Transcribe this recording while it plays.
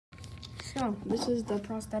So, this is the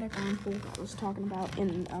prosthetic arm pull that I was talking about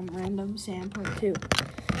in Random Sam Part 2.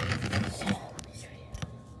 So, let me show you.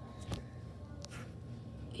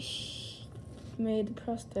 He made the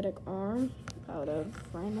prosthetic arm out of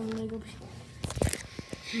random Lego pieces.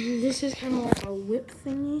 This is kind of like a whip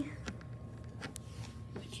thingy.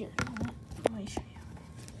 But here, let me show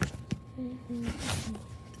you.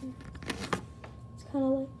 It's kind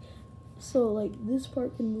of like, so like this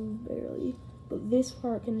part can move barely. But this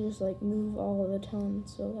part can just like move all of the time,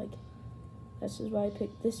 so like this is why I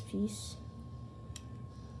picked this piece.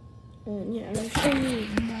 And yeah, I'm gonna show you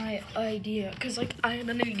my idea, cause like I had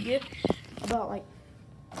an idea about like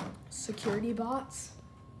security bots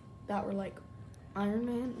that were like Iron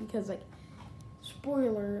Man, because like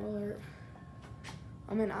spoiler alert,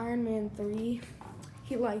 I'm in Iron Man 3.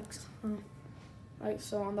 He likes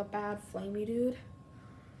so on the bad flamey dude,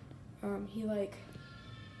 he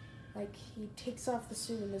he takes off the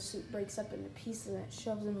suit and the suit breaks up into pieces and it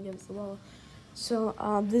shoves him against the wall. So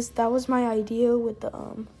that was my idea with the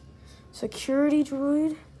security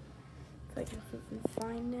droid. If I can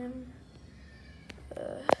find him.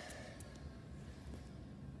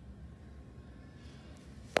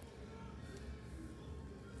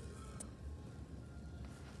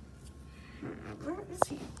 Where is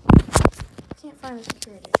he? I can't find the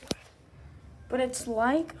security droid. But it's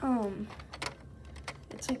like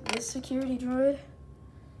this security droid,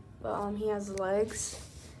 but he has legs,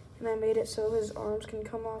 and I made it so his arms can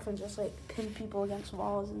come off and just like pin people against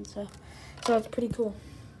walls and stuff. So it's pretty cool.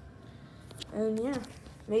 And yeah,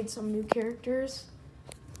 made some new characters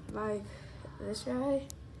like this guy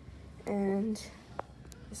and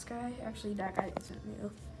this guy. Actually, that guy isn't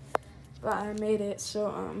new, but I made it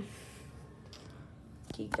so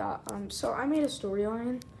he got so I made a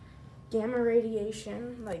storyline. Gamma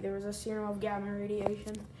radiation, like there was a serum of gamma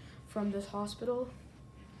radiation from this hospital,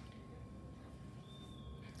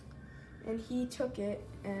 and he took it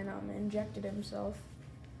and injected himself.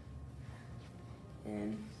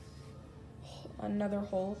 And another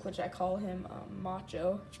Hulk, which I call him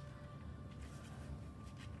Macho,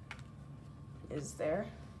 is there.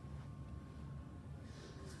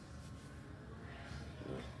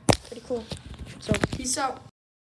 Yeah, pretty cool. So peace out.